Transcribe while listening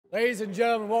Ladies and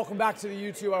gentlemen, welcome back to the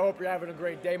YouTube. I hope you're having a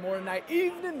great day, morning, night,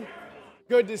 evening.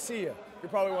 Good to see you. You're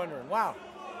probably wondering, wow,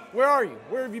 where are you?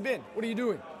 Where have you been? What are you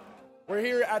doing? We're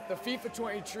here at the FIFA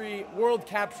 23 World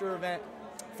Capture event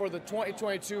for the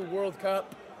 2022 World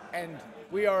Cup, and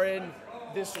we are in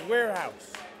this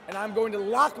warehouse. And I'm going to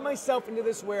lock myself into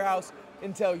this warehouse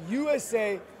until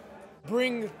USA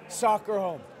bring soccer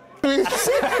home.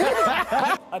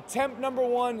 Attempt number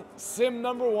one, sim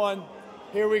number one.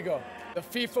 Here we go. The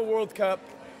FIFA World Cup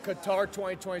Qatar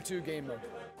 2022 game mode.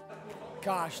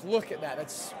 Gosh, look at that.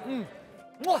 That's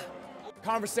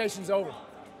Conversation's over.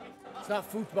 It's not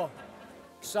football.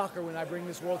 Soccer when I bring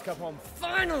this World Cup home.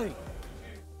 Finally!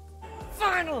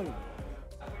 Finally!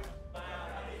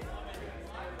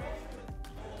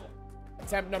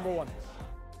 Attempt number one.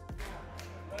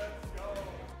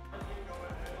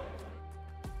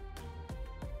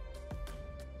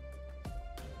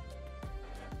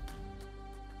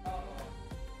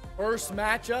 First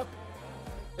matchup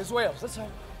is Wales. Let's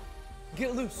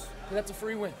get loose. That's a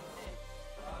free win.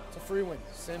 It's a free win.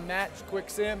 Sim match,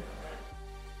 quick sim.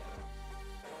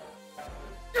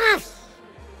 Yes!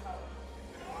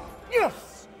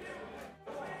 Yes!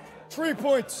 3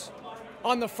 points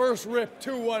on the first rip.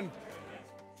 2-1.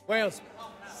 Wales.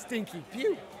 Stinky.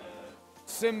 Pew.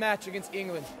 Sim match against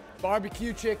England.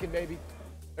 Barbecue chicken, baby.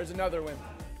 There's another win.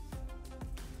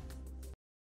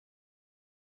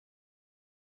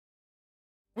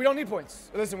 We don't need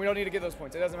points. Listen, we don't need to get those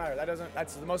points. It doesn't matter.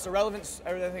 That's the most irrelevant thing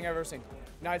I've ever seen.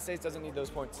 United States doesn't need those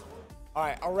points. All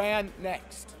right, Iran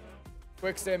next.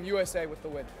 Quick sim, USA with the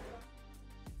win.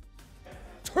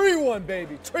 3-1,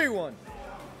 baby, 3-1.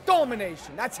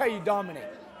 Domination, that's how you dominate.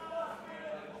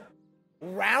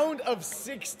 Round of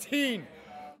 16.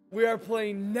 We are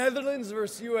playing Netherlands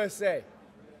versus USA.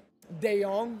 De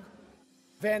Jong,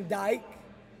 Van Dijk,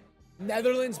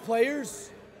 Netherlands players.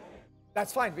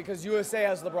 That's fine because USA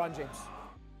has LeBron James.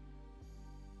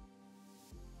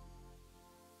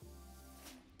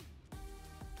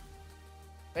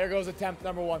 There goes attempt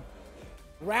number one.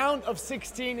 Round of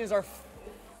 16 is our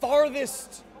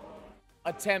farthest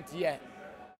attempt yet.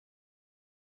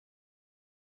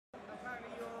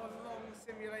 Apparently you're on a long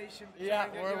simulation. Yeah,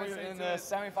 we're in the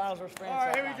semifinals versus France. All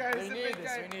right, here we go. We need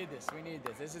this, we need this, we need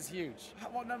this. This is huge.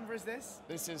 What number is this?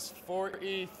 This is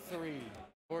 43.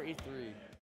 43.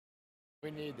 We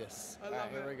need this. All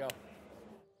right, here we go.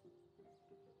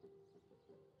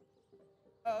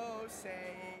 Oh,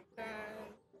 say, can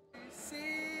you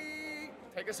see?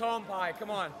 Take us home, Pie. Come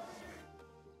on.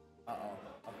 Uh-oh.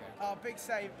 Okay. Oh, big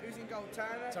save. Who's in goal?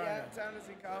 Turner? Yeah, Turner's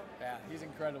in goal. Yeah, he's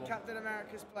incredible. Captain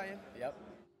America's playing. Yep.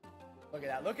 Look at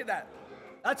that. Look at that.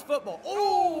 That's football.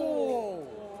 Oh!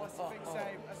 That's a big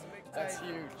save. That's a big save. That's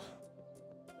huge.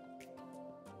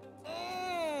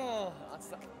 Oh!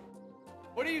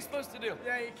 What are you supposed to do?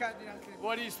 Yeah, you can't do nothing.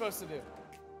 What are you supposed to do?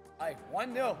 Hey,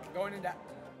 1-0 going into.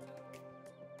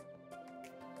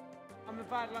 I'm the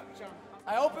bad luck chump.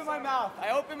 I open my mouth,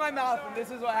 and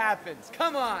this is what happens.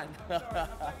 Come on.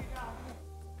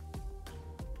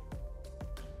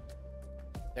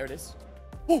 There it is.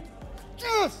 Oh,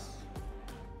 yes!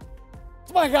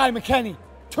 It's my guy, McKennie.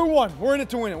 2-1. We're in it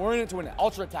to win it. We're in it to win it.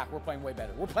 Ultra attack. We're playing way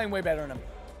better. We're playing way better than them.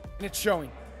 And it's showing.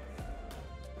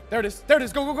 There it is. There it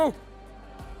is. Go, go, go.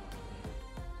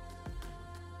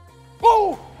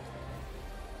 Oh!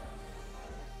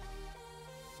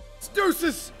 It's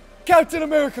deuces. Captain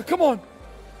America, come on.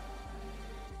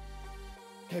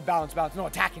 Okay, balance, balance. No,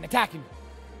 attacking, attacking.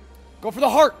 Go for the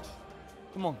heart.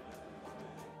 Come on.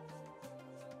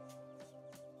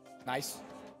 Nice.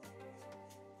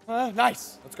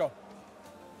 Nice. Let's go.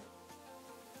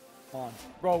 Come on.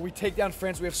 Bro, we take down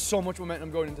France. We have so much momentum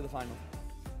going into the final.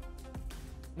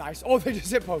 Nice. Oh, they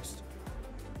just hit post.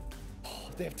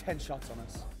 Oh, they have 10 shots on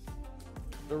us.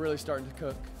 They're really starting to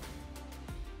cook.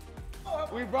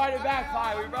 We brought it back,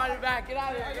 Pi. We brought it back. Get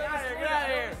out of here. Get out of here. Get out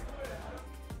of here.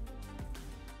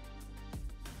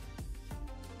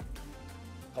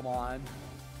 Come on.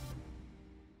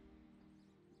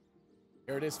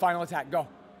 Here it is. Final attack. Go.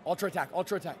 Ultra attack.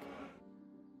 Ultra attack.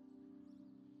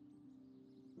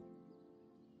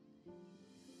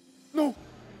 No.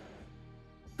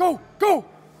 Go. Go.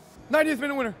 90th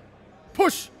minute winner.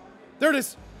 Push. There it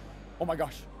is. Oh my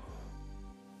gosh.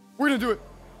 We're going to do it.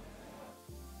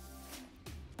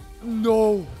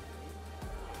 No.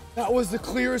 That was the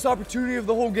clearest opportunity of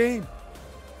the whole game.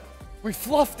 We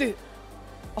fluffed it.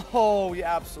 Oh, we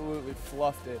absolutely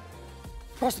fluffed it.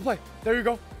 Cross the play. There you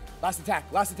go. Last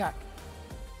attack. Last attack.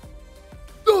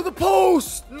 No, the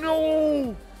post.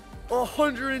 No.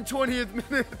 120th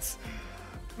minute.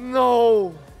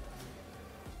 No.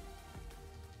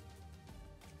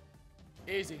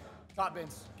 Easy. Top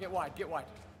bins. Get wide, get wide.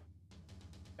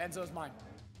 Benzo's mine.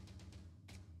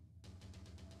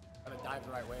 Gotta dive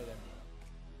the right way there.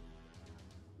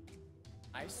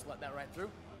 Nice, let that right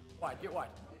through. Wide, get wide.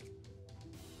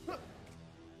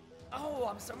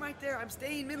 Oh, I'm right there. I'm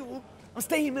staying middle. I'm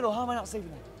staying middle. How am I not saving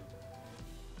that?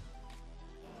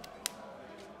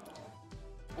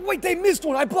 Oh, wait, they missed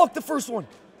one. I blocked the first one.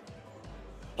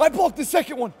 I blocked the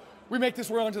second one. We make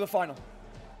this way on to the final.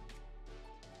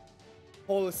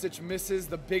 Pulisic misses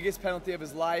the biggest penalty of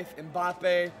his life.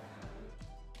 Mbappe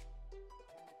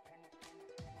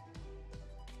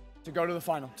to go to the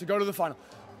final. To go to the final.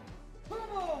 Come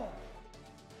on!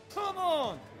 Come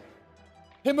on!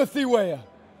 Timothy Weah.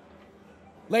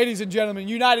 Ladies and gentlemen,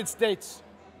 United States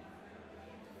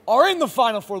are in the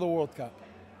final for the World Cup.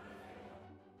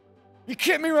 You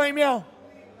kidding me right now?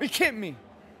 You kidding me?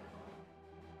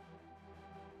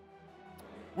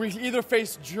 We either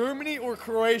face Germany or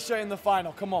Croatia in the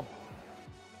final. Come on.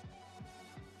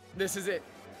 This is it.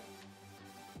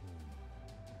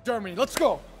 Germany, let's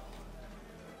go.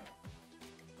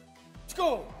 Let's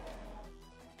go.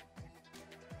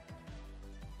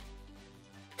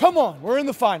 Come on, we're in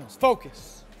the finals.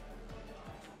 Focus.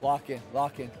 Lock in,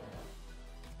 lock in.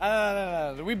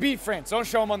 No. We beat France. Don't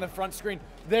show them on the front screen.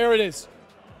 There it is.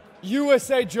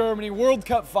 USA, Germany, World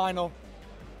Cup final.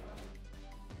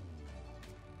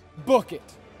 Book it.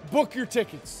 Book your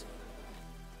tickets.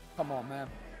 Come on, man.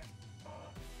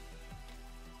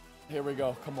 Here we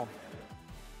go. Come on.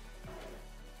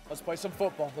 Let's play some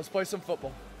football. Let's play some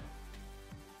football.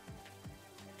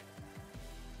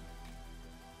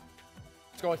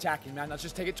 Let's go attacking, man. Let's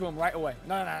just take it to him right away.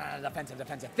 No. Defensive,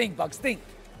 defensive. Think, Bugs. Think.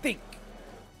 Think.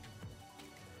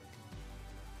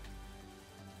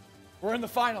 We're in the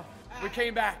final. We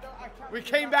came back. We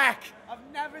came back. I've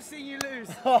never seen you lose.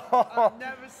 I've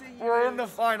never seen you We're lose. in the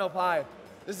final, Pi.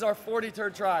 This is our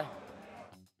 43rd try.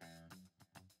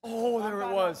 Oh, there it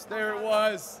was. There it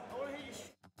was.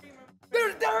 There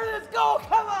it is. Go.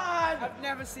 Come on. I've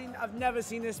never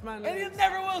seen this man lose. And you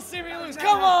never will see me lose.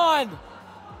 Come on.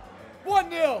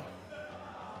 1-0.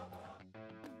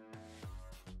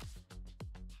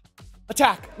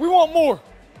 Attack. We want more.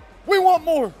 We want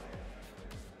more.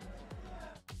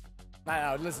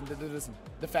 No, listen.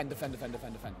 Defend. Defend.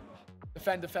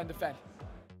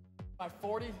 My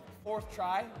 44th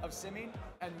try of simming,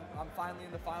 and I'm finally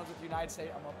in the finals with the United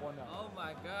States. I'm up 1-0. Oh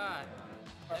my God.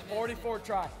 Our 44th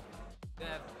try.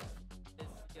 That is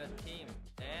your team.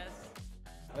 Yes.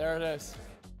 There it is.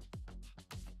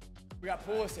 We got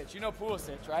Pulisic. You know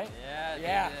Pulisic, right?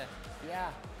 Yeah.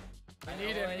 Yeah. We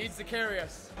need him. He needs to carry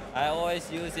us. I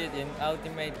always use it in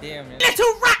Ultimate Team.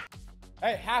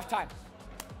 Hey, halftime.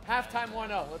 Halftime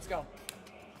 1-0. Let's go.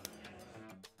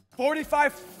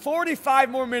 45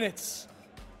 more minutes.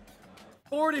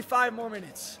 45 more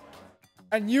minutes.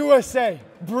 And USA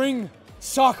bring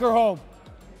soccer home.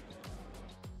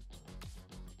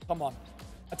 Come on.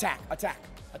 Attack. I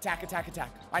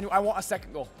want a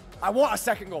second goal.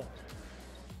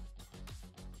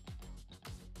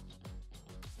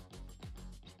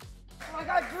 I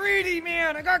got greedy,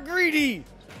 man. I got greedy.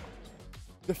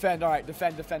 Defend. All right.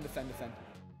 Defend.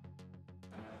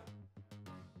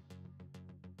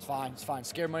 It's fine.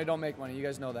 Scared money don't make money. You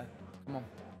guys know that. Come on.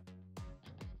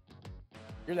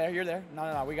 You're there.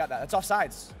 No. We got that. That's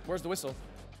offsides. Where's the whistle?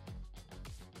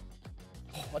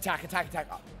 Oh, attack.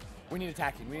 Oh, we need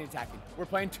attacking. We're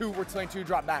playing two.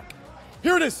 Drop back.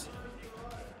 Here it is.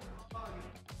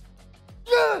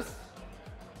 Yes!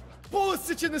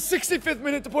 Pulisic in the 65th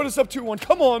minute to put us up 2-1.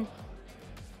 Come on.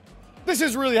 This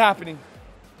is really happening.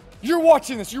 You're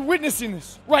watching this. You're witnessing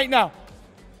this right now.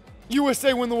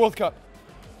 USA win the World Cup.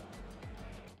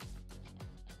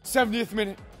 70th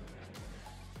minute.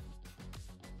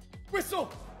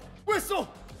 Whistle!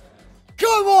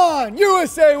 Come on!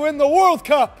 USA win the World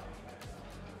Cup!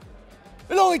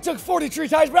 It only took 43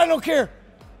 times, but I don't care.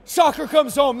 Soccer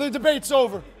comes home. The debate's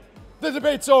over.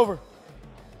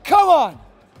 Come on!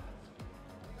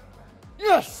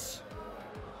 Yes!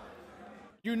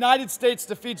 United States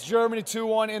defeats Germany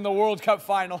 2-1 in the World Cup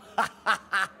final.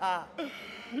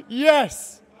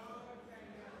 Yes!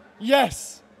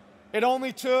 It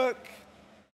only took...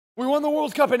 We won the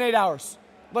World Cup in 8 hours.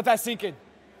 Let that sink in.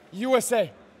 USA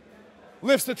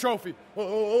lifts the trophy.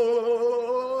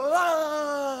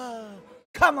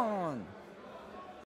 Come on.